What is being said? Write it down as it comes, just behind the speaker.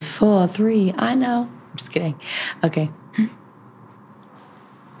4, 3. I know. I'm just kidding. Okay.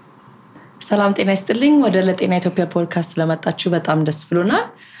 ሰላም ጤና ይስጥልኝ ወደ ለጤና ኢትዮጵያ ፖድካስት ለመጣችሁ በጣም ደስ ብሎናል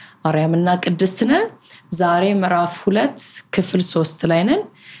አርያምና ቅድስት ነን ዛሬ ምዕራፍ 2 ክፍል 3 ላይ ነን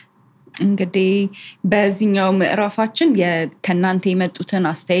እንግዲህ በዚህኛው ምዕራፋችን ከናንተ የመጡትን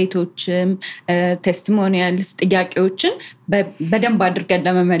አስተያየቶችም ቴስቲሞኒያልስ ጥያቄዎችን በደንብ አድርገን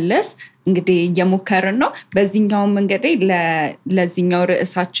ለመመለስ እንግዲህ እየሞከርን ነው በዚህኛው እንግዲህ ለዚህኛው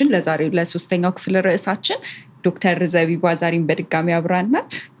ርዕሳችን ለዛሬው ለሶስተኛው ክፍል ርዕሳችን ዶክተር ዘቢባ ዛሬን በድጋሚ አብራናት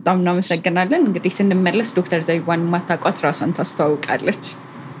በጣም እናመሰግናለን እንግዲህ ስንመለስ ዶክተር ዘቢባን ማታቋት ራሷን ታስተዋውቃለች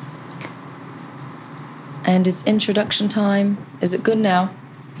And it's introduction time. Is it good now?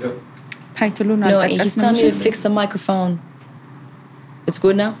 Yep. Titleun No, he's telling me to fix the microphone. It's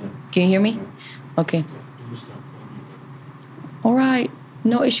good now? Can you hear me? Okay. All right.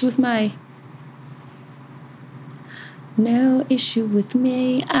 No issue with me. No issue with me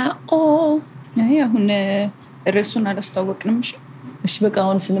at all. አይ አሁን ርዕሱን አላስተዋወቅንም እሺ እሺ በቃ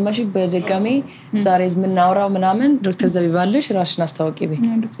አሁን ስንመሽ በድጋሚ ዛሬ ምናወራው ምናምን ዶክተር ዘቢባልሽ ራስሽን አስተዋውቂ በይ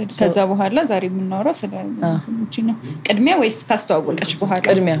ከዛ በኋላ ዛሬ ምናወራው ስለዚህ ነው ቅድሚያ ወይስ ካስተዋወቀች በኋላ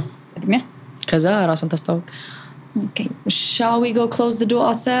ቅድሚያ ከዛ ራስን ታስተዋውቅ Okay. Shall we go close the door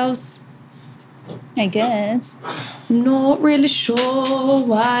ourselves? I guess. Not really sure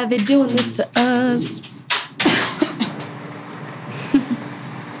why they're doing this to us.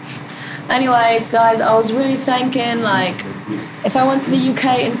 Anyways, guys, I was really thinking, like, if I went to the UK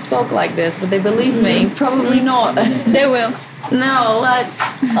and spoke like this, would they believe me? Probably not. They will. No, like,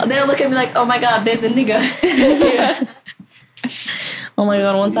 they'll look at me like, oh my God, there's a nigger. Oh my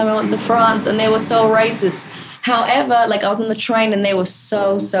God, one time I went to France and they were so racist. However, like I was on the train and they were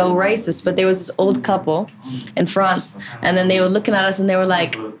so racist, but there was this old couple in France and then they were looking at us and they were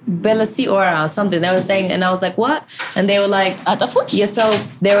like, Bella si ora or something. They were saying, and I was like, what? And they were like,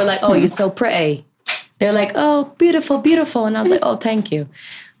 they were like, oh, you're so pretty. They were like, oh, beautiful, beautiful. And I was like, oh, thank you.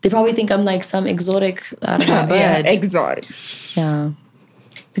 They probably think I'm like some exotic, I don't know, bird. Yeah, exotic. Yeah.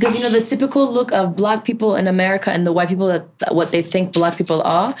 Because, you know, the typical look of black people in America and the white people, that what they think black people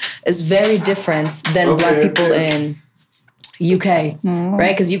are, is very different than black people in UK,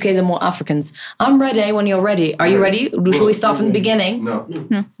 right? Because UK's are more Africans. I'm ready when you're ready. Are you ready? Should we start from the beginning?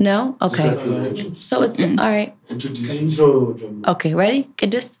 No? Okay. So it's, all right. Okay, ready?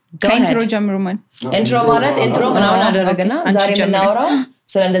 Just go ahead. Intro ጀምሩማን Intro ማለት intro ምናምን አደረገና ዛሬ የምናወራው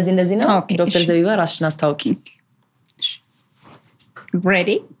ስለ እንደዚህ ነው ዶክተር ዘቢባ ራስሽን አስተዋውቂ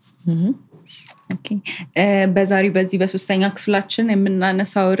Ready? Okay. በዛሬ በዚህ በሶስተኛ ክፍላችን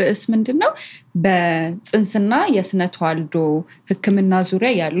የምናነሳው ርዕስ ምንድነው? በጽንስና የስነ ተዋልዶ ህክምና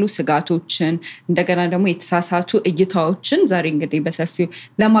ዙሪያ ያሉ ስጋቶችን እንደገና ደግሞ የተሳሳቱ እይታዎችን ዛሬ እንግዲህ በሰፊው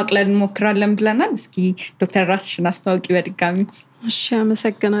ለማቅለል እንሞክራለን ብለናል። እስኪ ዶክተር ራስሽን አስተዋውቂ በድጋሚ። እሺ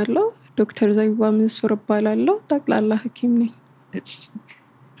አመሰግናለሁ። ዶክተር ዘቢባ መንሱር እባላለሁ። ጠቅላላ ሐኪም ነኝ።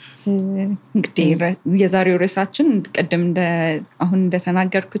 እንግዲህ የዛሬው ርዕሳችን ቀደም አሁን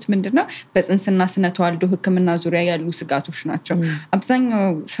እንደተናገርኩት ምንድነው በጽንስና ስነ ተዋልዶ ህክምና ዙሪያ ያሉ ስጋቶች ናቸው አብዛኛው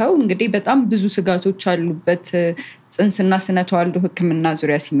ሰው እንግዲህ በጣም ብዙ ስጋቶች አሉበት ጽንስና ስነ ተዋልዶ ህክምና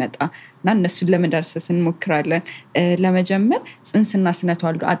ዙሪያ ሲመጣና እነሱን ለመዳሰስ እንሞክራለን ለመጀመር ጽንስና ስነ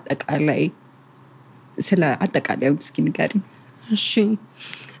ተዋልዶ አጠቃላይ እስኪ ንገሪኝ እሺ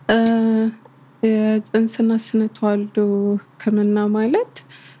ጽንስና ስነ ተዋልዶ ህክምና ማለት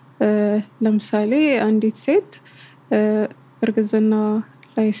ለምሳሌ አንዲት ሴት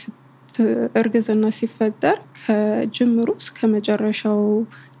እርግዝና ሲፈጠር ከጅምሩ እስከ መጨረሻው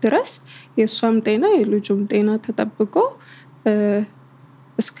ድረስ የሷም ጤና የልጁም ጤና ተጠብቆ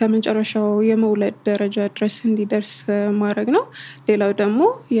እስከ መጨረሻው የመውለድ ደረጃ ድረስ እንዲደርስ ማድረግ ነው ሌላው ደግሞ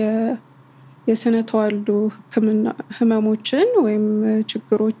የስነ ተዋልዶ ህክምና ህመሞችን ወይም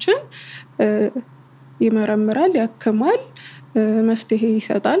ችግሮችን ይመረምራል ያክማል መፍትሄ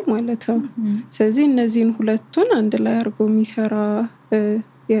ይሰጣል ማለት ነው ስለዚህ እነዚህን ሁለቱን አንድ ላይ አድርጎ የሚሰራ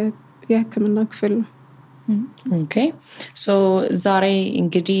የህክምና ክፍል ነው Okay. So ዛሬ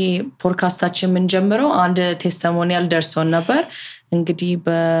እንግዲህ ፖድካስታችን ምን ጀምረው አንድ ቴስቲሞኒያል ደርሶን ነበር እንግዲህ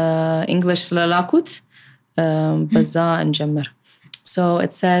በእንግሊሽ ስለላኩት በዛ እንጀምር So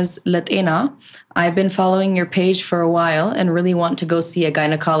it says Latina I've been following your page for a while and really want to go see a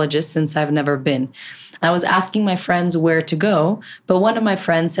gynecologist since I've never been I was asking my friends where to go, but one of my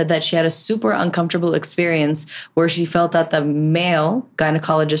friends said that she had a super uncomfortable experience where she felt that the male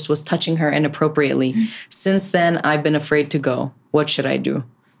gynecologist was touching her inappropriately. Since then, I've been afraid to go. What should I do?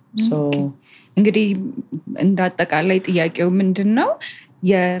 So, እንግዲህ እንዳጠቃላይ ጥያቄው ምንድነው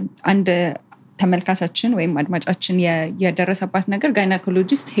የአንድ ተመልካቻችን ወይም አድማጫችን የደረሰባት ነገር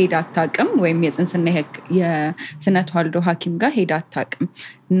ጋይናኮሎጂስት ሄዳ አታውቅም ወይም የጽንስና የስነ ተዋልዶ ሐኪም ጋር ሄዳ አታውቅም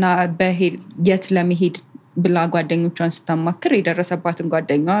እና የት ለመሄድ ብላ ጓደኞቿን ስታማክር የደረሰባትን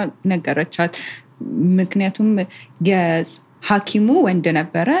ጓደኛዋ ነገረቻት። ምክንያቱም የሐኪሙ ወንድ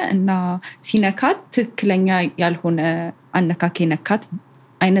ነበረ እና ሲነካት ትክክለኛ ያልሆነ አነካኬ ነካት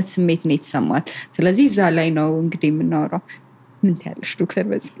አይነት ስሜት ነው የተሰማት። ስለዚህ እዛ ላይ ነው እንግዲህ የምናወራው። ምን ትያለሽ ዶክተር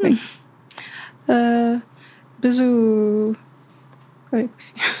በዚህ ላይ? ብዙ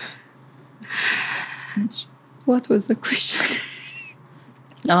what was the question?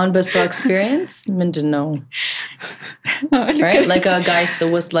 On በሷ experience ምንድነው? Right, like a guy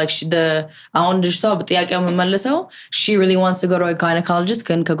was like አሁን ልጅቷ በጥያቄው መመለሰው she really wants to go to a gynecologist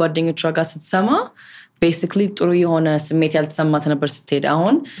ግን ከጓደኞቿ ጋር ስትሰማ basically ጥሩ የሆነ ስሜት ያልተሰማት ነበር ስትሄድ።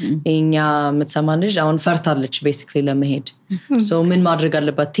 አሁን እኛ የምትሰማ ልጅ አሁን ፈርታለች basically ለመሄድ። so ምን ማድረግ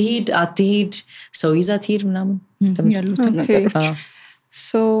አለባት? ትሄድ አትሄድ? ሰው ይዛ ትሄድ ምናምን ያሉት ነገሮች።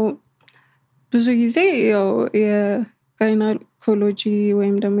 so ብዙ ጊዜ ያው የጋይናኮሎጂ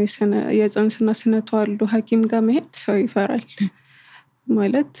ወይም ደግሞ የጽንስና ስነ ተዋልዶ ሐኪም ጋር መሄድ ሰው ይፈራል።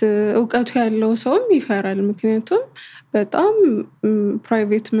 ማለት እውቀቱ ያለው ሰውም ይፈራል። ምክንያቱም በጣም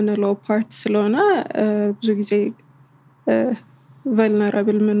ፕራይቬት ምንለው ፓርት ስለሆነ ብዙ ጊዜ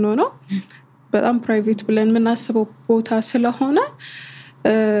vulnerable ምንሆነው በጣም ፕራይቬት ብለን የምናስበው ቦታ ስለሆነ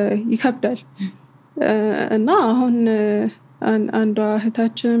ይከብዳል። እና አሁን አንዷ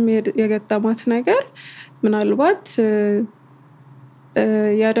እህታችንም የገጠማት ነገር ምናልባት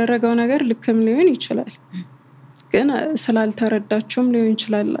ያደረገው ነገር ልክም ሊሆን ይችላል ግን ስላልተረዳችውም ሊሆን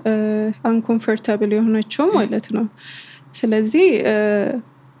ይችላል uncomfortable የሆነችው ማለት ነው። ስለዚህ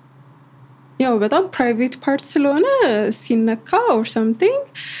ያው በጣም ፕራይቬት ፓርት ስለሆነ ሲነካ or something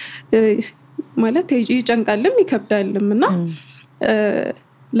ማለት ይጨንቃልም ይከብዳልም እና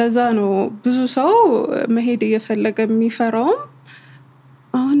ለዛ ነው ብዙ ሰው መሄድ እየፈለገ የሚፈራው።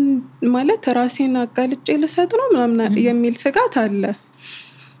 አሁን ማለት ራሴን አጋልጬ ልሰጥ ነው ምናምን የሚል ስጋት አለ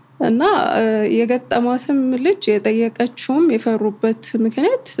እና የገጠማትም ልጅ የጠየቀችውም የፈሩበት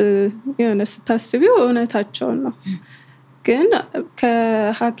ምክንያት የሆነ ስታስቢው እውነታቸው ነው። ግን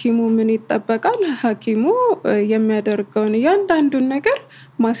ከሐኪሙ ምን ይጠበቃል? ሐኪሙ የሚያደርገውን እያንዳንዱን ነገር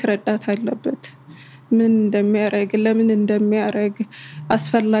ማስረዳት አለበት። ምን እንደሚያደርግ ለምን እንደሚያደርግ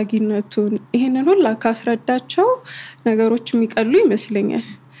አስፈላጊነቱን ይሄንን ሁሉ ካስረዳቸው ነገሮች የሚቀሉ ይመስለኛል።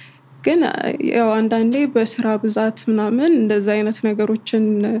 ግን ያው አንዳንዴ በስራ ብዛት ምናምን እንደዛ አይነት ነገሮችን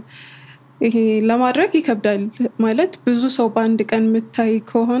ይሄ ለማድረግ ይከብዳል። ማለት ብዙ ሰው በአንድ ቀን መታይ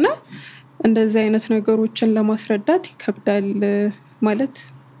ከሆነ እንደዛ አይነት ነገሮችን ለማስረዳት ይከብዳል። ማለት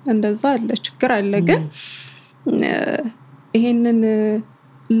እንደዛ አለ ችግር አለ። ግን ይሄንን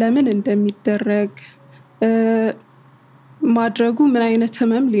ለምን እንደሚደረግ ማድረጉ ምን አይነት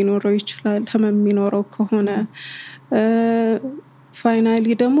ህመም ሊኖረው ይችላል? ህመም የሚኖረው ከሆነ ፋይናሊ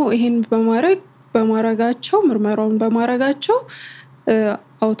ደግሞ ይሄን በማረጋቸው ምርመራውን በማረጋቸው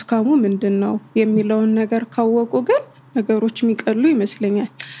አውትካሙ ምንድነው የሚለውን ነገር ካወቁ ግን ነገሮች የሚቀሉ ይመስለኛል።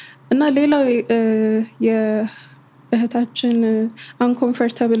 እና ሌላው የእህታችን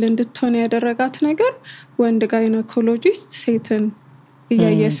uncomfortable እንድትሆን ያደረጋት ነገር ወንድ ጋይናኮሎጂስት ሴትን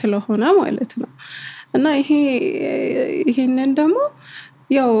እያየ ስለሆነ ማለት ነው። እና ይሄንን ደግሞ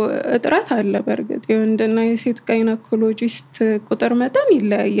ያው እጥረት አለ። በርግጥ የወንድና የሴት ጋይናኮሎጂስት ቁጥር መጠን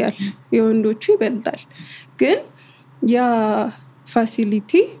ይለያያል። የወንዶቹ ይበልጣል። ግን ያ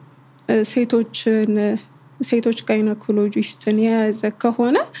ፋሲሊቲ ሴቶች ጋይናኮሎጂስትን የያዘ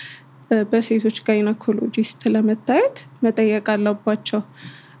ከሆነ በሴቶች ጋይናኮሎጂስት ለመታየት መጠየቅ አለባቸው።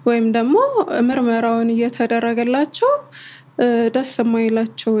 ወይም ደግሞ ምርመራውን እየተደረገላቸው ደስ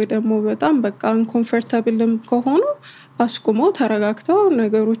የማይላቸው ወይ ደግሞ በጣም በቃ uncomfortableም ከሆኑ አስቁመው ተረጋግተው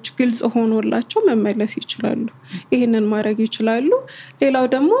ነገሮች ግልጽ ሆኖላቸው መመለስ ይችላሉ። ይሄንን ማድረግ ይችላሉ። ሌላው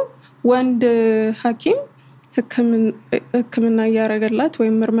ደግሞ ወንድ ሐኪም ህክምና ያረጋላት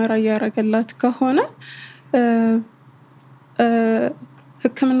ወይም ምርመራ ያረጋላት ከሆነ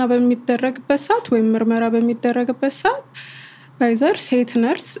ህክምና በሚደረግበት ሰዓት ወይም ምርመራ በሚደረግበት ሰዓት አይዘር ሴት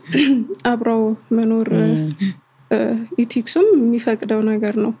ነርስ አብረው መኖር ኢቲክሱም የሚፈቅደው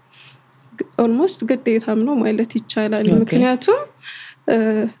ነገር ነው። ኦልሞስት ግዴታም ነው ማለት ይቻላል። ምክንያቱም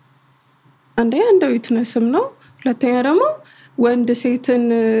አንደኛ እንደ ዊትነስም ነው። ሁለተኛ ደግሞ ወንድ ሴትን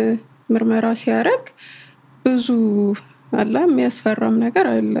ምርመራ ሲያረግ ብዙ አለ የሚያስፈራም ነገር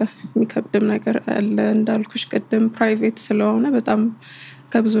አለ፣ የሚከብድም ነገር አለ። እንዳልኩሽ ቀደም ፕራይቬት ስለሆነ በጣም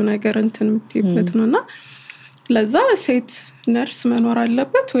ከብዙ ነገር እንትን የምትይበት ነውና ለዛ ሴት ነርስ መኖር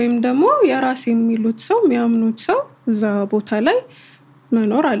አለበት ወይም ደግሞ የራስ የሚሉት ሰው የሚያምኑት ሰው እዛ ቦታ ላይ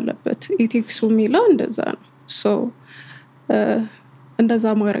መኖር አለበት። ኢቲክሱ የሚለው እንደዛ ነው። እንደዛ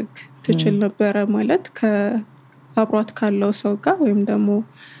ማድረግ ትችል ነበረ ማለት ከአብሯት ካለው ሰው ጋር ወይም ደግሞ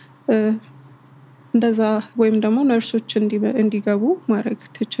እንደዛ ወይም ደግሞ ነርሶች እንዲገቡ ማድረግ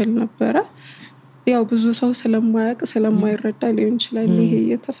ትችል ነበረ ያው ብዙ ሰው ስለማያውቅ ስለማይረዳ ሊሆን ይችላል ይሄ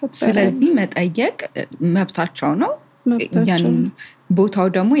የተፈጠረ ስለዚህ መጠየቅ መብታቸው ነው ያን ቦታው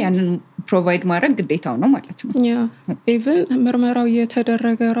ደግሞ ያንን ፕሮቫይድ ማድረግ ግዴታው ነው ማለት ነው ያ ኢቭን ምርመራው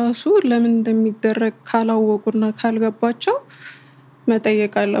የተደረገ ራሱ ለምን እንደሚደረግ ካላወቁና ካልገባቸው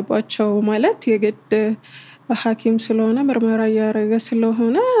መጠየቅ አለባቸው ማለት የግድ ሐኪም ስለሆነ ምርመራ ያደረገ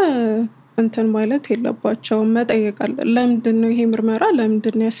ስለሆነ እንትን ማለት የለባቸው መጠየቅ አለ ለምንድነው ይሄ ምርመራ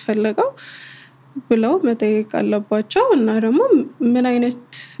ለምንድነው ያስፈልገው ብለው መጠየቅ አለባቸው እና ደግሞ ምን አይነት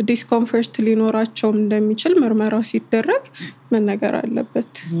ዲስኮምፎርት ሊኖራቸው እንደሚችል ምርመራው ሲደረግ መነገር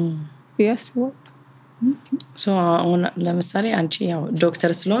አለበት ያስባል ሶ ለምሳሌ አንቺ ያው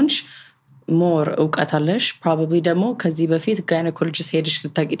ዶክተር ስለሆንሽ ሞር እውቀት አለሽ probably ደግሞ ከዚህ በፊት ጋይነኮሎጂስት ሄድሽ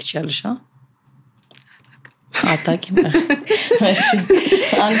ልታቂ ትችያለሽ አታቂም እሺ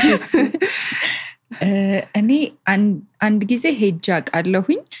አንቺስ እኔ አንድ ጊዜ ሄጃ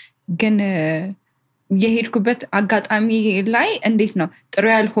ቃለሁኝ ግን የሄድኩበት አጋጣሚ ላይ እንዴት ነው ጥሩ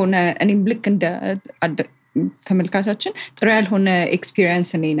ያልሆነ እኔም ልክ እንደ ተመልካቻችን ጥሩ ያልሆነ ኤክስፒሪየንስ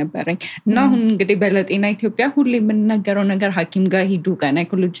ነው ነበረኝ እና አሁን እንግዲህ በለጤና ኢትዮጵያ ሁሌ የምንነገረው ነገር ሐኪም ጋር ሂዱ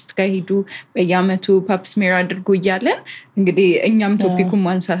ጋይነኮሎጂስት ጋር ሂዱ በየአመቱ ፓፕ ስሜር አድርጉ እያለን እንግዲህ እኛም ቶፒኩን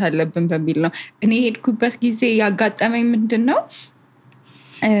ማንሳት አለብን በሚል ነው እኔ ሄድኩበት ጊዜ ያጋጠመኝ ምንድነው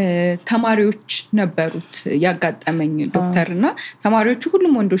ተማሪዎች ነበሩት ያጋጠመኝ ዶክተርና ተማሪዎቹ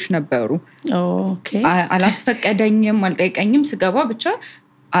ሁሉም ወንዶች ነበሩ ኦኬ አላስፈቀደኝም አልጠይቀኝም ስገባ ብቻ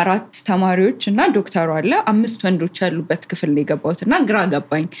 4 ተማሪዎች እና ዶክተሩ አለ 5 ወንዶች ያሉበት ክፍል ላይ ገባሁትና ግራ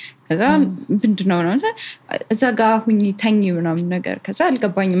ገባኝ ከዛ ምንድነው ነው እዛ ጋር ሁኚ ተኝ ምናምን ነገር ከዛ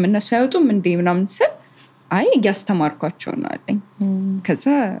አልገባኝም እነሱ ያወጡም እንዴ ምናምን ስል አይ ያስተማርኳቸው ነው አለኝ ከዛ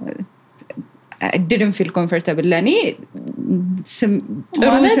I didn't feel comfortable ለኔ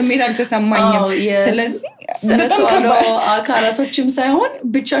ጥሩ ስሜት አልተሰማኝም ስለዚህ በጣም ከባድ አካላቶችም ሳይሆን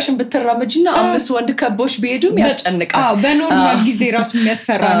ብቻሽን ብትራመጂና 5 ወንድ ከቦሽ ቢሄዱም ያስጨንቃል በኖርማል ጊዜ ራሱ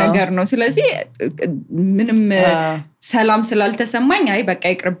የሚያስፈራ ነገር ነው ስለዚህ ምንም ሰላም ስላልተሰማኝ አይ በቃ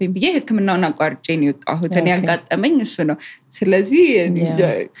ይቅርብኝ ብዬ ህክምናውን አቋርጬ ነው የወጣሁት እኔ ያጋጠመኝ እሱ ነው ስለዚህ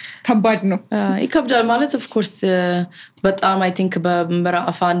ከባድ ነው ይከብዳል ማለት of course በጣም I think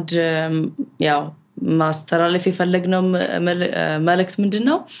በምዕራፍ አንድ ያው ማስተላለፍ የፈለግነው መልእክት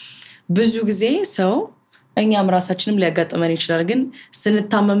ምንድነው ብዙ ጊዜ ሰው እኛም ራሳችንም ሊያጋጥመን ይችላል ግን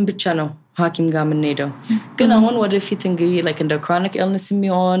ስንታመም ብቻ ነው ሐኪም ጋር የምንሄደው ግን አሁን ወደፊት እንግዲህ like እንደ chronic illness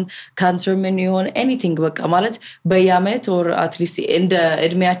የሚሆን cancer ምን ይሆን anything በቃ ማለት በየአመት or at least እንደ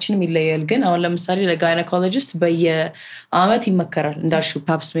እድሜያችንም ይለያል ግን አሁን ለምሳሌ ለጋይነኮሎጂስት በየአመት ይመከራል እንዳልሽው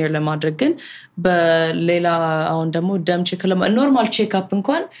pap smear ለማድረግ ግን በሌላ አሁን ደግሞ ደም ቼክ ኖርማል ቼክ አፕ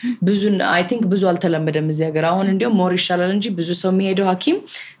እንኳን ብዙ I think ብዙ አልተለመደም እዚህ ሀገር አሁን እንዲያው ሞር ይሻላል እንጂ ብዙ ሰው የሚሄደው ሐኪም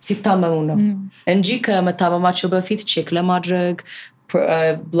ሲታመሙ ነው እንጂ ከመታመማቸው በፊት ቼክ ለማድረግ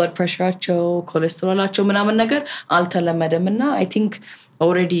blood pressureአቸው ኮሌስትሮላቸው ምናምን ነገር አልተለመደምና I think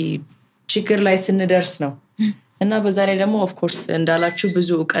already ችግር ላይ ስንደርስ ነው እና በዛ ላይ ደግሞ of course እንዳላችሁ ብዙ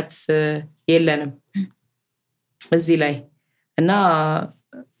ዕውቀት የለንም እዚህ ላይ እና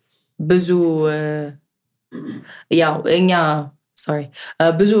ብዙ ያው እኛ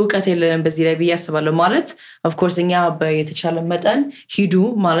ብዙ ዕውቀት የለንም በዚህ ላይ በያስባለሁ ማለት of course እኛ በየተቻለ መጠን ሂዱ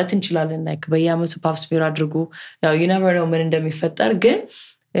ማለት እንችላለን like በየአመቱ pap smear አድርጉ ያው you never know ምን እንደሚፈጠር ግን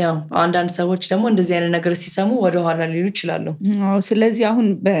ያው አንዳንድ ሰዎች ደግሞ እንደዚህ አይነት ነገር ሲሰሙ ወደ ኋላ ሊሉ ይችላሉ ስለዚህ አሁን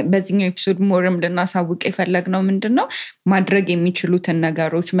በዚህኛው ኤፒሶድ ሞርም ልናሳውቅ የፈለግነው ምንድነው ማድረግ የሚችሉትን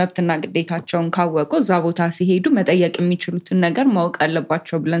ነገሮች መብትና ግዴታቸውን ካወቁ እዛ ቦታ ሲሄዱ መጠየቅ የሚችሉትን ነገር ማወቅ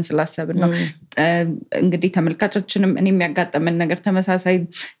አለባቸው ብለን ስላሰብን ነው እንግዲህ ተመልካቾችንም እኔ የሚያጋጥመን ነገር ተመሳሳይ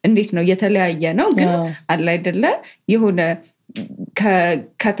እንዴት ነው የተለያየ ነው ግን አለ አይደለ የሆነ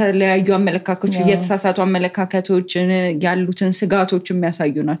ከተለያዩ አመለካከቶች የተሳሳቱ አመለካከቶች ያሉትን ስጋቶች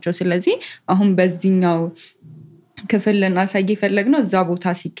የሚያሳዩ ናቸው ስለዚህ አሁን በዚህኛው ክፍል ለናሳይ የፈለግነው እዛ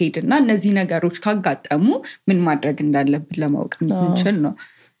ቦታ ሲኬድና እነዚህ ነገሮች ካጋጠሙ ምን ማድረግ እንዳለብን ለማወቅ እንችል ነው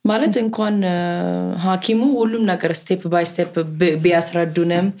ማለት እንኳን ሐኪሙ ሁሉም ነገር ስቴፕ ባይ ስቴፕ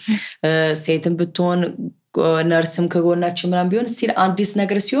ቢያስረዱንም ሴትም ብትሆን ነርስም ከጎናችን ምናም ቢሆን ስቲል አዲስ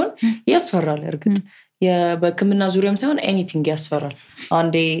ነገር ሲሆን ያስፈራል እርግጥ የበክምና ዙሪያም ሳይሆን anything ያስፈራል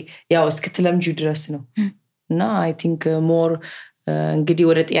አንዴ ያው እስክትለምጂው ድረስ ነው እና I think more እንግዲህ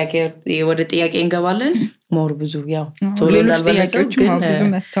ወደ ጥያቄ እንገባለን more ብዙ ያው ቶሎ ላልበለሰው ግን ብዙ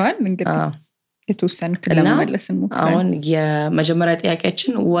መጥተዋል እንግዲህ የተወሰኑት ለማመለስ ነው አሁን የመጀመሪያ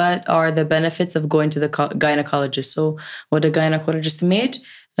ጥያቄያችን what are the benefits of going to the gynecologist so ወደ gynecologist መሄድ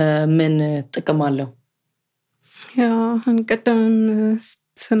ምን ጥቅም አለው ያው አንቀደም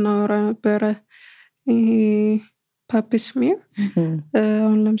ስናወራ ነበረ ይሄ ፓፕስሚር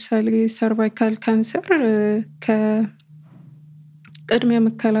አሁን ለምሳሌ ሰርቫይካል ካንሰር ከቅድሚያ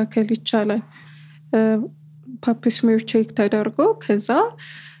መከላከል ይቻላል ፓፕስሚር ቼክ ተደርጎ ከዛ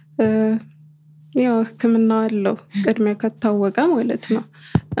ያው ህክምና አለው ቅድሚያ ከታወቀ ማለት ነው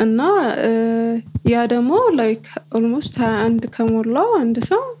እና ያ ደግሞ ላይክ ኦልሞስት 21 ከሞላው አንድ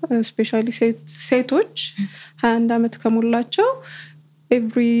ሰው ስፔሻሊ ሴቶች 21 አመት ከሞላቸው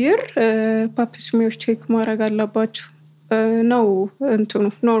ኤቭሪ ይር ፓፕስሚር ቼክ ማድረግ አለባቸው ነው እንትኑ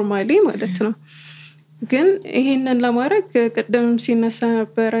ኖርማሊ ማለት ነው ግን ይሄንን ለማድረግ ቅድም ሲነሳ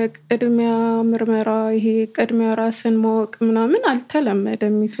ነበረ ቅድሚያ ምርመራ ይሄ ቅድሚያ ራስን ማወቅ ምናምን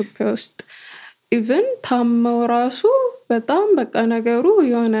አልተለመደም ኢትዮጵያ ውስጥ ኢቭን ታመው ራሱ በጣም በቃ ነገሩ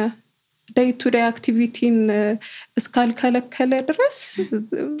የሆነ ዴይ ቱ ዴይ አክቲቪቲን እስካልከለከለ ድረስ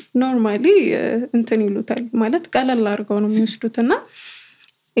ኖርማሊ እንትን ይሉታል ማለት ቀለል አድርገው ነው የሚወስዱትና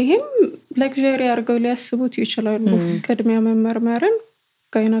ይሄም ለግዠሪ አድርገው ሊያስቡት ይችላሉ ቅድሚያ መመርመርን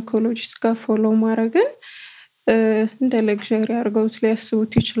ጋይናኮሎጂስት ጋር ፎሎ ማድረግን እንደ ለግዠሪ አድርገው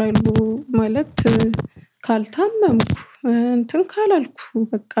ሊያስቡት ይችላሉ ማለት ካልታመምኩ እንትን ካላልኩ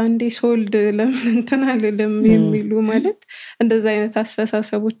በቃ እንዴ ሶልድ ለምን እንትን አልልም የሚሉ ማለት እንደዛ አይነት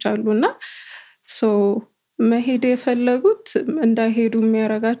አስተሳሰቦች አሉና ሶ መሄድ የፈለጉት እንዳይሄዱ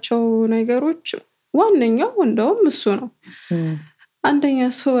የሚያረጋቸው ነገሮች ዋነኛው እንደውም እሱ ነው አንደኛ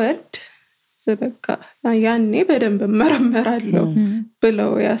ስወድ በቃ ያኔ በደንብ መረመራለሁ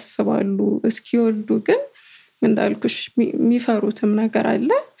ብለው ያስባሉ እስኪወልዱ ግን እንዳልኩሽ የሚፈሩትም ነገር አለ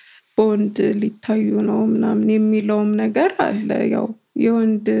በወንድ ሊታዩ ነው ምናምን የሚለውም ነገር አለ ያው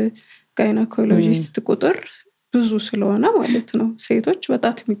የወንድ ጋይናኮሎጂስት ቁጥር ብዙ ስለሆነ ማለት ነው ሴቶች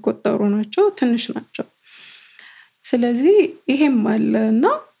በጣት የሚቆጠሩ ናቸው ትንሽ ናቸው ስለዚህ ይሄም አለና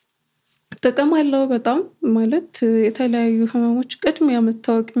ጥቅም አለው በጣም ማለት የተለያዩ ህመሞች ቅድሚያ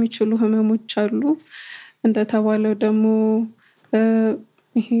መታወቅ የሚችሉ ህመሞች አሉ እንደተባለው ደግሞ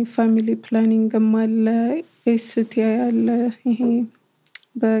ይሄ ፋሚሊ ፕላኒንግም አለ ኤስቲአይ አለ ይሄ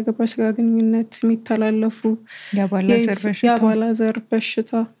በግብረ ስጋ ግንኙነት የሚተላለፉ የአባላዘር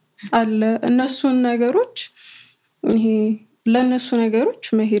በሽታ አለ እነሱን ነገሮች ይሄ ለነሱ ነገሮች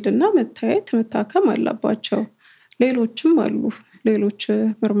መሄድና መታየት መታከም አለባቸው ሌሎችም አሉ ሌሎች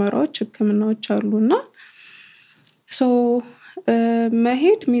ምርመራዎች ህክምናዎች አሉና ሶ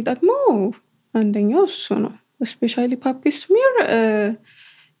መሄድ የሚጠቅመው አንደኛው እሱ ነው ስፔሻሊ ፓፕስሚር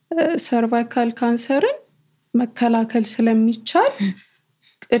ሰርቫይካል ካንሰርን መከላከል ስለሚቻል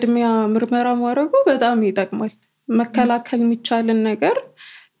ቅድሚያ ምርመራ ማድረጉ በጣም ይጠቅማል መከላከል የሚቻልን ነገር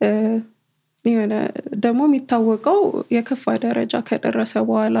ደግሞ የሚታወቀው የከፋ ደረጃ ከደረሰ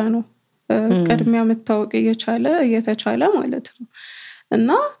በኋላ ነው ቅድሚያ መታወቅ እየተቻለ ማለት ነው እና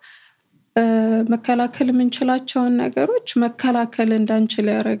መከላከል የምንችላቸውን ነገሮች መከላከል እንዳንችል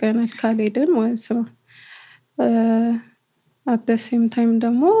ያደርገናል ካልሄድን ማለት ነው at the same time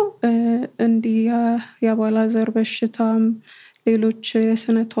ደግሞ እንዲህ የአባላዘር በሽታም ሌሎች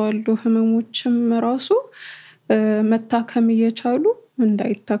የስነ ተዋልዶ ህመሞችም ራሱ መታከም እየቻሉ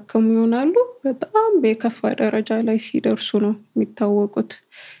እንዳይታከሙ ይሆናሉ በጣም በከፋ ደረጃ ላይ ሲደርሱ ነው የሚታወቁት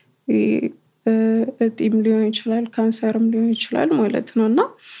እጢም ሊሆን ይችላል ካንሰርም ሊሆን ይችላል ማለት ነውና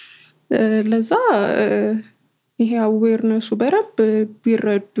ለዛ ይሄ አዌርነሱ በረብ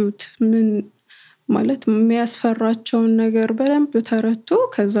ቢረዱት ምን ማለት የሚያስፈራቸውን ነገር በደንብ ተረድቶ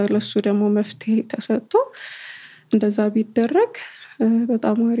ከዛ ለሱ ደግሞ መፍትሄ ተሰጥቶ እንደዛ ቢደረግ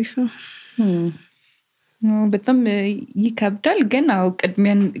በጣም አሪፍ ነው በጣም ይከብዳል ግን አው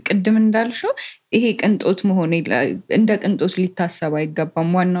ቅድም እንዳልሽው ይሄ ቅንጦት መሆን እንደ ቅንጦት ሊታሰብ አይገባም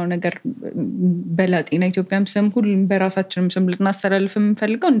ዋናው ነገር በላጤና ኢትዮጵያም ስም ሁሉም በራሳችንም ስም ልናስተላልፍ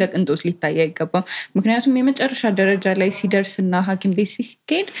የምንፈልገው እንደ ቅንጦት ሊታይ አይገባም ምክንያቱም የመጨረሻ ደረጃ ላይ ሲደርስና ሐኪም ቤት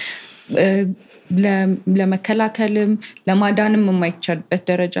ሲሄድ ለመከላከልም ለማዳንም የማይቻልበት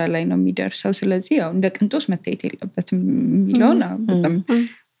ደረጃ ላይ ነው የሚደርሰው ስለዚህ ያው እንደ ቅንጦት መታየት የለበትም የሚለው ነው በጣም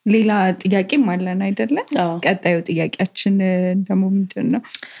ሌላ ጥያቄም አለን አይደለ ቀጣዩ ጥያቄያችን ደግሞ ምንድነው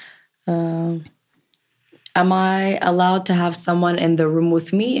Am I allowed to have someone in the room with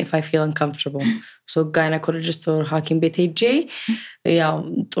me if I feel uncomfortable? So gynecologist or hakim BTJ, ያው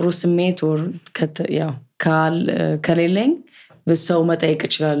ጥሩ ስሜት or ያው ከሌለኝ በሰው መጠየቅ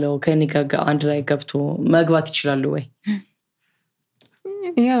እችላለሁ ከኔ ጋር አንድ ላይ ገብቶ መግባት ይችላል ወይ?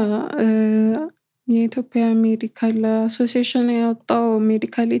 ያ የኢትዮጵያ ሜዲካል አሶሲዬሽን ያወጣው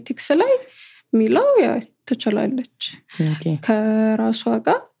ሜዲካል ኤቲክስ ላይ ሚለው ያ ትችላለች ከራሷ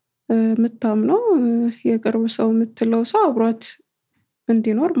ጋር ምታምነው የቅርብ ሰው ምትለው ሰው አብሯት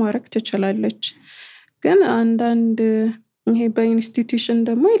እንዲኖር ማድረግ ትችላለች ግን አንዳንድ ይሄ በኢንስቲትዩሽን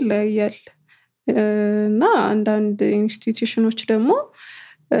ደግሞ ይለያያል እና አንዳንድ ኢንስቲትዩሽኖች ደግሞ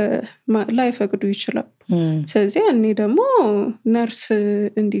ላይፈቅዱ ይችላል ስለዚህ እኔ ደግሞ ነርስ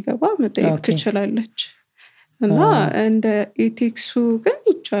እንዲገባ መጠየቅ ትችላለች እና እንደ ኤቲክሱ ግን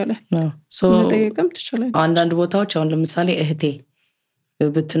ይቻላል መጠየቅም ትችላለች አንዳንድ ቦታዎች አሁን ለምሳሌ እህቴ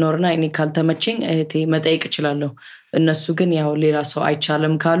ብትኖርና እኔ ካልተመቸኝ እህቴ መጠየቅ እችላለሁ እነሱ ግን ያው ሌላ ሰው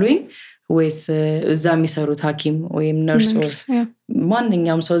አይቻልም ካሉኝ ወይስ እዛ የሚሰሩት ሐኪም ወይም ነርስ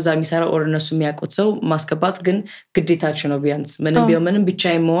ማንኛውም ሰው እዛ የሚሰራ ኦር እነሱ የሚያውቁት ሰው ማስገባት ግን ግዴታቸው ነው ቢያንስ ምንም ቢሆን ምንም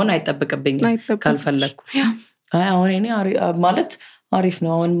ብቻዬን መሆን አይጠበቅብኝም ካልፈለኩ አሁን እኔ ማለት አሪፍ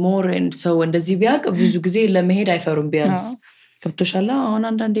ነው አሁን ሞር ሰው እንደዚህ ቢያውቅ ብዙ ጊዜ ለመሄድ አይፈሩም ቢያንስ ከብቶሻላ አሁን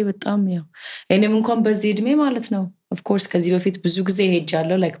አንዳንዴ በጣም ያው እኔም እንኳን በዚህ እድሜ ማለት ነው of course ከዚህ በፊት ብዙ ጊዜ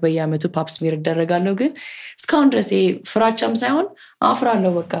ሄጃለሁ like በየአመቱ ፓፕ ስሚር ደረጋለሁ ግን እስካሁን ድረስ ፍራቻም ሳይሆን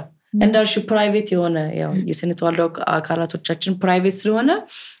አፍራለሁ በቃ እንዳልሽ ፕራይቬት የሆነ ያው የስነ ተዋልዶ አካላቶቻችን ፕራይቬት ስለሆነ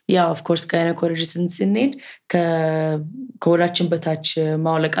ያው of course ጋይነኮሎጂ ስንሄድ ከወዳችን በታች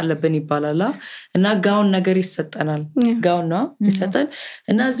ማውለቅ አለብን ይባላል እና ጋውን ነገር ይሰጠናል ጋውን ነው ይሰጠን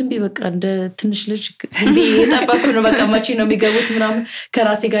እና ዝም በቃ እንደ ትንሽ ልጅ ዝም እየጠበቅኩ ነው በቃ መቼ ነው የሚገቡት ምናምን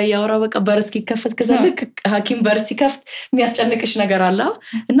ከራሴ ጋር ያወራ በቃ በርስኪ ከፈት ከዘልክ ሐኪም በርሲ ከፍት የሚያስጨንቅሽ ነገር አለ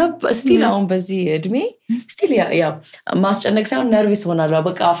እና ስቲል አሁን በዚህ እድሜ ስቲል ያው ማስጨነቅ ሳይሆን ነርቭስ ሆናለሁ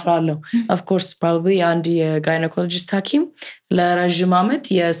በቃ አፍራለሁ of course probably አንድ የጋይነኮሎጂስት ሐኪም ለረጅም አመት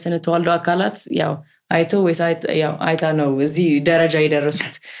የስነ ተዋልዶ አካላት ያው አይቶ ወይስ ያው አይታ ነው እዚህ ደረጃ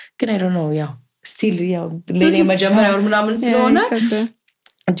የደረሱት ግን I don't know ያው ስቲል ያው ለኔ መጀመሪያው ምናምን ስለሆነ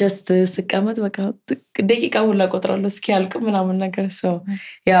just ስቀመጥ በቃ ደቂቃ ሁላ ቆጥራለሁ እስኪያልቅ ምናምን ነገር so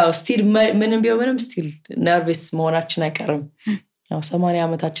ያው ስቲል ምንም ቢሆን ምንም ስቲል ነርቭስ መሆናችን አይቀርም ያው 80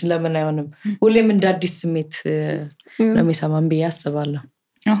 አመታችን ለምን አይሆንም ሁሌም እንደ አዲስ ስሜት ነው የሚሰማን ብዬ አስባለሁ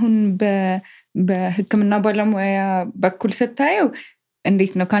አሁን በህክምና ባለሙያ በኩል ስታየው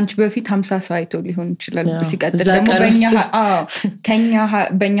እንዴት ነው ካንቺ በፊት 50 ሰው አይቶ ሊሆን ይችላል ሲቀጥል ደግሞ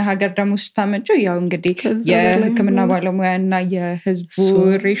በእኛ ሀገር ደግሞ ስታመጪው ያው እንግዲህ የህክምና ባለሙያና የህዝቡ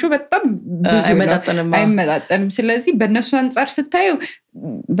ሬሾ በጣም ብዙ አይመጣጠንም ስለዚህ በእነሱ አንፃር ስታየው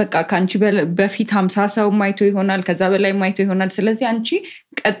በቃ ካንቺ በፊት 50 ሰው ማይቶ ይሆናል ከዛ በላይ ማይቶ ይሆናል ስለዚህ አንቺ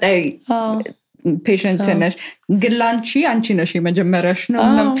ቀጣይ ፔሸንት ነሽ ግን አንቺ ነሽ የመጀመሪያሽ ነው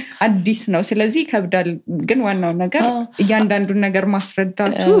አዲስ ነው ስለዚህ ከብዳል ግን ዋናው ነገር እያንዳንዱን ነገር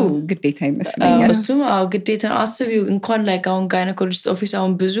ማስረዳቱ ግዴታ ይመስለኛል እሱም ግዴታ ነው አስቢው እንኳን ላይክ አሁን ጋይነኮሎጂስት ኦፊስ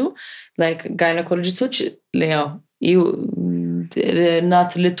አሁን ብዙ ላይክ ጋይነኮሎጂስቶች ያው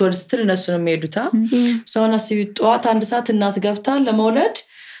እናት ልትወልድ ስትል እነሱ ነው የሚሄዱታ ሰውና አስቢው ጠዋት 1 ሰዓት እናት ገብታ ለመውለድ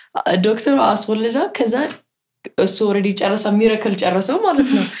ዶክተሩ አስወልዳ ከዛ እሱ ኦሬዲ ጨረሰ ሚራክል ጨረሰው ማለት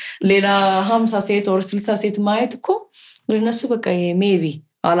ነው ሌላ 50 ሴት or 60 ሴት ማየት እኮ ለነሱ በቃ ሜቢ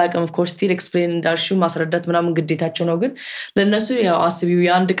አላቀም of course still explain እንዳልሽው ማስረዳት ምናምን ግዴታቸው ነው ግን ለነሱ ያው አስቢው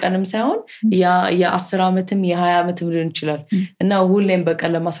የአንድ ቀንም ሳይሆን የ10 አመትም የ20 አመትም ሊሆን ይችላል እና ሁሌም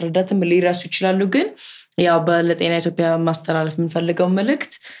በቃ ለማስረዳትም ሊራሱ ይችላሉ ግን ያው በለጤና ኢትዮጵያ ማስተላለፍ የምንፈልገው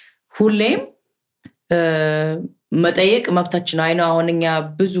መልእክት ሁሌም መጠየቅ መብታችን አይነው አሁንኛ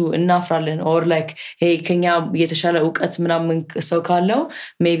ብዙ እናፍራለን or like ከኛ የተሻለ ዕውቀት ምናምን ሰው ካለው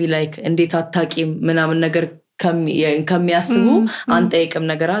maybe like እንዴት አታቂም ምናምን ነገር ከሚያስቡ አንጠይቅም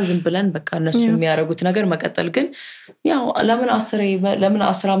ነገር ዝም ብለን በቃ እነሱ የሚያረጉት ነገር መቀጠል ግን ያው ለምን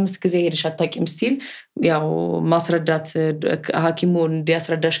 15 ጊዜ ሄደሽ አታቂም ስቲል ያው ማስረዳት ሐኪሙ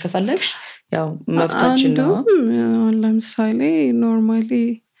እንዲያስረዳሽ ከፈለግሽ ያው መብታችን ነው ለምሳሌ ኖርማሊ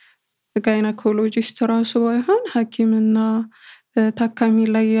ጋይነኮሎጂስት ራሱ ባይሆን ሐኪምና ታካሚ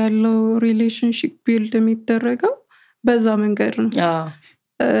ላይ ያለው ሪሌሽንሺፕ ቢልድ የሚደረገው በዛ መንገድ ነው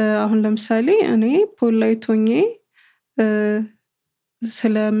አሁን ለምሳሌ እኔ ፖላይቶኜ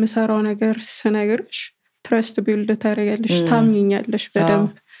ስለምሰራው ነገር ስነግርሽ ትረስት ቢልድ ታደርጊያለሽ ታምኚኛለሽ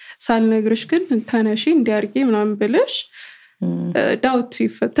በደንብ ሳልነግርሽ ግን ተነሺ እንዲያርጊ ምናምን ብለሽ ዳውት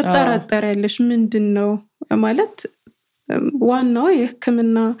ትጠራጠሪያለሽ ምንድነው ማለት ዋናው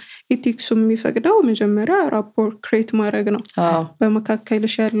የህክምና ኢቲክሱ የሚፈቅደው መጀመሪያ ራፖርት ክሬት ማድረግ ነው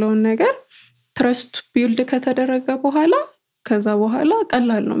በመካከልሽ ያለውን ነገር ትረስት ቢልድ ከተደረገ በኋላ ከዛ በኋላ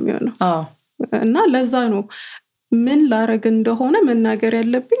ቀላል ነው የሚሆነው እና ለዛ ነው ምን ላረግ እንደሆነ መናገር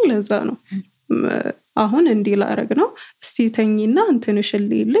ያለብኝ ለዛ ነው አሁን እንዲ ላረግ ነው እስቲ ተኝና እንትንሽን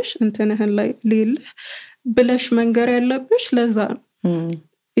ሊልሽ እንትንህን ላይ ሊልህ ብለሽ መንገር ያለብሽ ለዛ ነው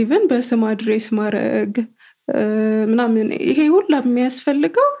ኢቭን በስም አድሬስ ማድረግ ምናምን ይሄ ሁሉ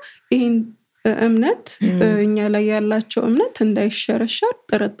የሚያስፈልገው ይሄን እምነት እኛ ላይ ያላቸው እምነት እንዳይሸረሸር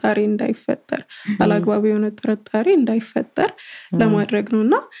ጥርጣሬ እንዳይፈጠር አላግባብ የሆነ ጥርጣሬ እንዳይፈጠር ለማድረግ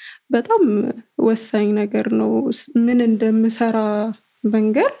ነውና በጣም ወሳኝ ነገር ነው ምን እንደምሰራ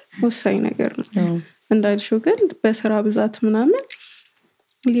መንገር ወሳኝ ነገር ነው እንዳልሽው ግን በስራ ብዛት ምናምን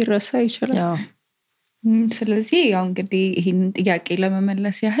ሊረሳ ይችላል ስለዚህ ያው እንግዲህ ይሄንን ጥያቄ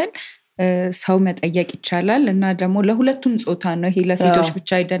ለመመለስ ያህል ሰው መጠየቅ ይቻላል እና ደግሞ ለሁለቱም ጾታ ነው ይሄ ለሴቶች ብቻ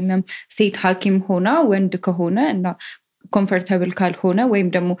አይደለም ሴት ሐኪም ሆና ወንድ ከሆነ እና ኮምፎርታብል ካልሆነ ወይም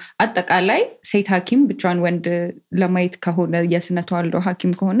ደግሞ አጠቃላይ ሴት ሐኪም ብቻዋን ወንድ ለማየት ከሆነ የስነ ተዋልዶ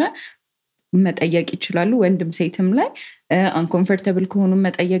ሐኪም ከሆነ መጠየቅ ይችላሉ ወንድም ሴትም ላይ አንኮምፎርታብል ከሆኑ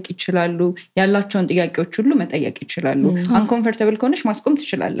መጠየቅ ይችላሉ ያላቸውን ጥያቄዎች ሁሉ መጠየቅ ይችላሉ አንኮምፎርታብል ከሆነች ማስቆም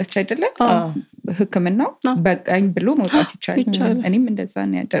ትችላለች አይደለ ህክምናው በቃኝ ብሎ መውጣት ይችላል እኔም እንደዛ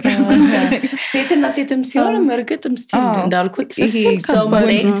ነው ያደረኩት ሴትና ሴትም ሲሆን መርግጥም ስቲል እንዳልኩት ሰው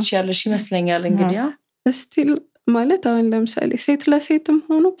መጠየቅ ትችላለሽ ይመስለኛል እንግዲህ ስቲል ማለት አሁን ለምሳሌ ሴት ለሴትም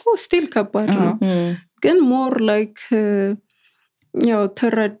ሆኖ እኮ ስቲል ከባድ ነው ግን ሞር ላይክ ያው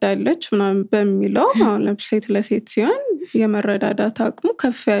ትረዳለች ምናምን በሚለው አሁን ሴት ለሴት ሲሆን የመረዳዳት አቅሙ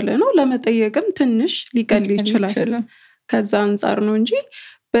ከፍ ያለ ነው ለመጠየቅም ትንሽ ሊቀል ይችላል ከዛ አንፃር ነው እንጂ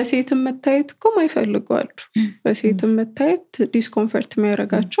በሴትም መታየት እኮ ማይፈልጉ አሉ በሴትም መታየት ዲስኮምፎርት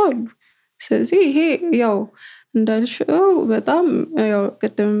የሚያደርጋቸው አሉ ስለዚህ ይሄ ያው እንዳልሽው በጣም ያው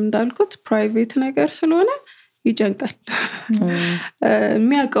ቅድም እንዳልኩት ፕራይቬት ነገር ስለሆነ ይጨንቃል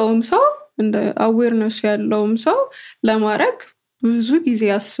የሚያውቀውም ሰው እንደ አዌርነስ ያለውም ሰው ለማድረግ ብዙ ጊዜ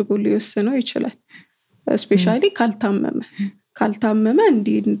አስቦ ሊወስነው ይችላል ስፔሻሊ ካልታመመ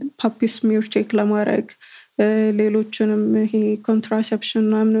እንዲህ ፓፒ ስሚር ቼክ ለማድረግ ሌሎችንም ይሄ ኮንትራሴፕሽን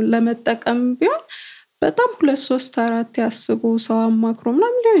ምናምን ለመጠቀም ቢሆን በጣም 2-3-4 ያስቡ ሰው አማክሮ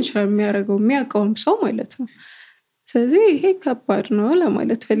ምናምን ሊሆን ይችላል የሚያውቀውም ሰው ማለት ነው ስለዚህ ይሄ ከባድ ነው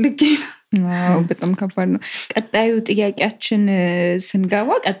ለማለት ፈልጌ ነው በጣም ከባድ ነው ቀጣዩ ጥያቄያችን ስንገባ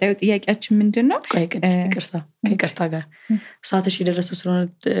ቀጣዩ ጥያቄያችን ምንድነው ቆይ ቅድስት ይቅርታ ጋር ሰዓትሽ የደረሰ ስለሆነ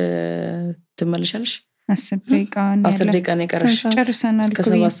ትመለሻለሽ 10 ደቂቃ ነው የቀረሽ ጨርሰናል እስከ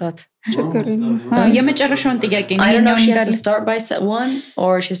 7 ሰዓት ችግር የለም የመጨረሻውን ጥያቄ ነው I don't know if she has to start by 1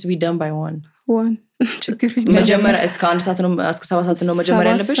 or she has to be done by 1 ችግር የለም መጀመሪያ እስከ 1 ሰዓት ነው እስከ 7 ሰዓት ነው መጀመሪያ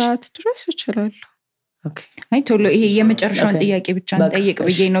ያለብሽ 7 ሰዓት ድረስ ይችላል ኦኬ አይ ቶሎ ይሄ የመጨረሻውን ጥያቄ ብቻ እንጠይቅ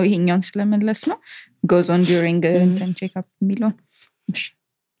ብዬ ነው ይሄኛውን ስለመለስ ነው goes on during check up ሚሊዮን እሺ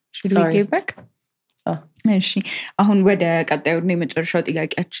should we get back እሺ አሁን ወደ ቀጣዩ ነው የመጨረሻው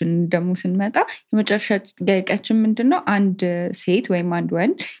ጥያቄያችን ደግሞ ስንመጣ የመጨረሻው ጥያቄያችን ምንድነው አንድ ሴት ወይም አንድ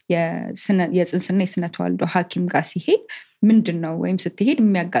ወንድ የጽንስና የስነ ተዋልዶ ሐኪም ጋር ሲሄድ ምንድነው ወይም ስትሄድ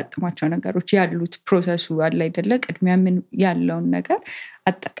የሚያጋጥማቸው ነገሮች ያሉት ፕሮሰሱ አለ አይደለ ቅድሚያ ምን ያለውን ነገር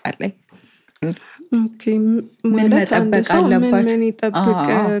አጠቃላይ ኦኬ ማለት አንድ ሰው ምን ይጠብቅ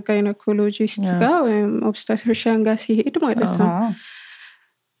ጋይነኮሎጂስት ጋር ወይም ኦብስቴትሪሻን ጋር ሲሄድ ማለት ነው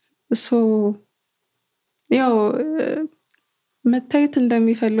ሶ ያው መታየት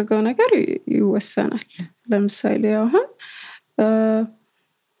እንደሚፈልገው ነገር ይወሰናል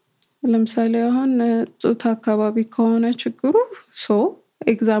ለምሳሌ አሁን ጡት አካባቢ ከሆነ ችግሩ ሶ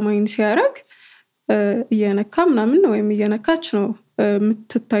ኤግዛማይን ሲያደርግ እየነካ ምናምን ወይም እየነካች ነው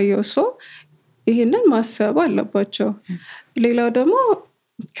የምትታየው ሶ ይሄንን ማሰብ አለባቸው ሌላው ደግሞ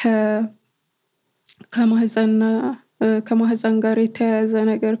ከማህፀን ጋር የተያያዘ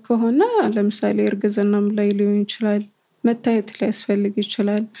ነገር ከሆነ ለምሳሌ እርግዝናም ላይ ሊሆን ይችላል መታየት ሊያስፈልግ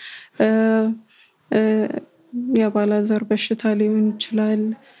ይችላል የባላዘር በሽታ ሊሆን ይችላል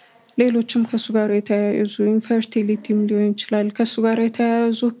ሌሎችም ከሱ ጋር የተያያዙ ኢንፈርቲሊቲም ሊሆን ይችላል ከሱ ጋር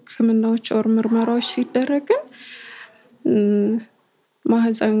የተያያዙ ህክምናዎች ኦር ምርመራዎች ሲደረግን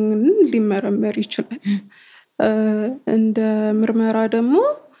ማህፀንን ሊመረመር ይችላል እንደ ምርመራ ደግሞ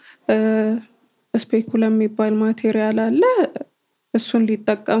ስፔኩለም የሚባል ማቴሪያል አለ እሱን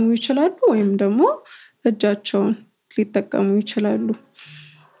ሊጠቀሙ ይችላሉ ወይም ደግሞ እጃቸውን ሊጠቀሙ ይችላሉ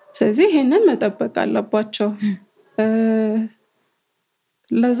ስለዚህ ይሄንን መጠበቅ አለባቸው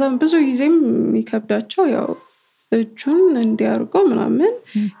ለዛም ብዙ ጊዜም የሚከብዳቸው ያው እጁን እንዲያርገው ምናምን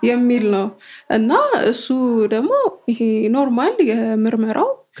የሚል ነው እና እሱ ደግሞ ይሄ ኖርማል የምርመራው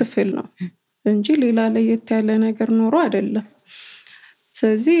ክፍል ነው እንጂ ሌላ ለየት ያለ ነገር ኖሮ አይደለም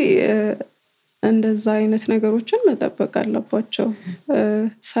ስለዚህ እንደዛ አይነት ነገሮችን መጠበቅ አለባቸው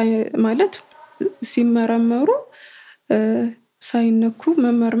ማለት ሲመረመሩ ሳይነኩ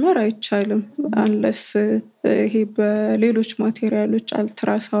መመርመር አይቻልም አንለስ ይሄ በሌሎች ማቴሪያሎች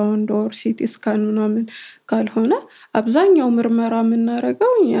አልትራሳውንድ ኦር ሲቲ ስካን ምናምን ካልሆነ አብዛኛው ምርመራ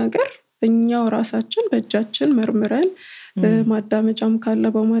የምናደርገው እኛው ራሳችን በእጃችን መርምረን ማዳመጫም ካለ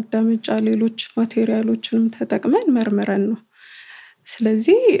በማዳመጫ ሌሎች ማቴሪያሎችንም ተጠቅመን መርምረን ነው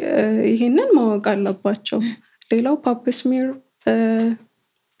ስለዚህ ይሄንን ማወቅ አለባቸው ሌላው ፓፕ ስሚር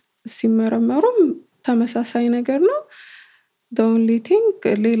ሲመረመሩም ተመሳሳይ ነገር ነው the only thing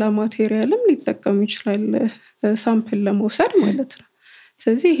ሌላ ማቴሪያልም ሊጠቀሙ ይችላል ሳምፕል ለመውሰድ ማለት ነው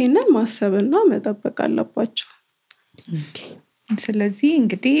ስለዚህ ይሄንን ማሰብና መጠበቅ አለባቸው ስለዚህ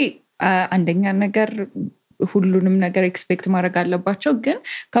እንግዲህ አንደኛ ነገር ሁሉንም ነገር ኤክስፔክት ማድረግ አለባቸው ግን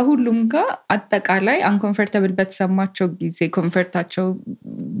ከሁሉም ጋር አጠቃላይ አንኮምፎርታብል በተሰማቸው ጊዜ ኮምፎርታቸው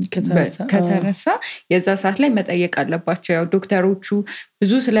ከተነሳ የዛ ሰዓት ላይ መጠየቅ አለባቸው ያው ዶክተሮቹ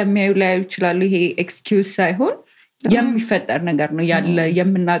ብዙ ስለሚያዩ ላይ ይችላሉ ይሄ ኤክስኪውዝ ሳይሆን የሚፈጠር ነገር ነው ያለ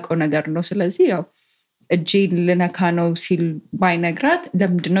የምናውቀው ነገር ነው ስለዚህ ያው እጄን ልነካ ነው ሲል ባይነግራት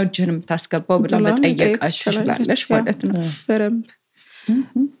ለምንድነው እጅህን የምታስገባው ብላ መጠየቃች ትችላለች ማለት ነው በደንብ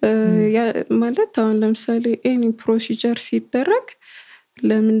ማለት አሁን ለምሳሌ ኤኒ ፕሮሲጀር ሲደረግ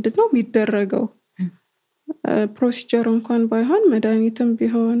ለምንድነው የሚደረገው ፕሮሲጀር እንኳን ባይሆን መድኃኒትም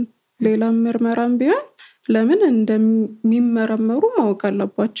ቢሆን ሌላ ምርመራም ቢሆን ለምን እንደሚመረመሩ ማወቅ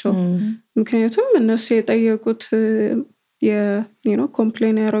አለባቸው ምክንያቱም እነሱ የጠየቁት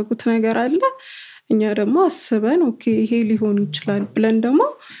ኮምፕሌን ያደረጉት ነገር አለ እኛ ደግሞ አስበን ኦኬ ይሄ ሊሆን ይችላል ብለን ደግሞ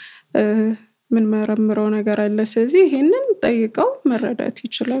ምን መረምረው ነገር አለ ስለዚህ ይሄንን ጠይቀው መረዳት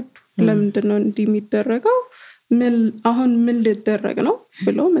ይችላሉ ለምንድነው እንዲህ የሚደረገው አሁን ምን ሊደረግ ነው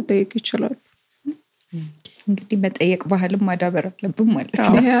ብሎ መጠየቅ ይችላሉ እንግዲህ መጠየቅ ባህልም ማዳበር አለብን ማለት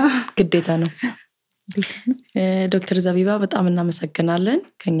ነው ግዴታ ነው ዶክተር ዘቢባ በጣም እናመሰግናለን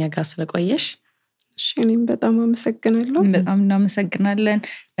ከኛ ጋር ስለቆየሽ እኔም በጣም እናመሰግናለን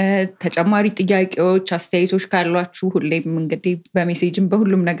ተጨማሪ ጥያቄዎች አስተያየቶች ካሏችሁ ሁሌም እንግዲህ በሜሴጅም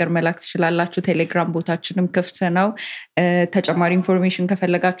በሁሉም ነገር መላክ ትችላላችሁ ቴሌግራም ቦታችንም ክፍት ነው ተጨማሪ ኢንፎርሜሽን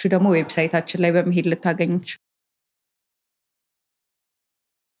ከፈለጋችሁ ደግሞ ዌብሳይታችን ላይ በመሄድ ልታገኙ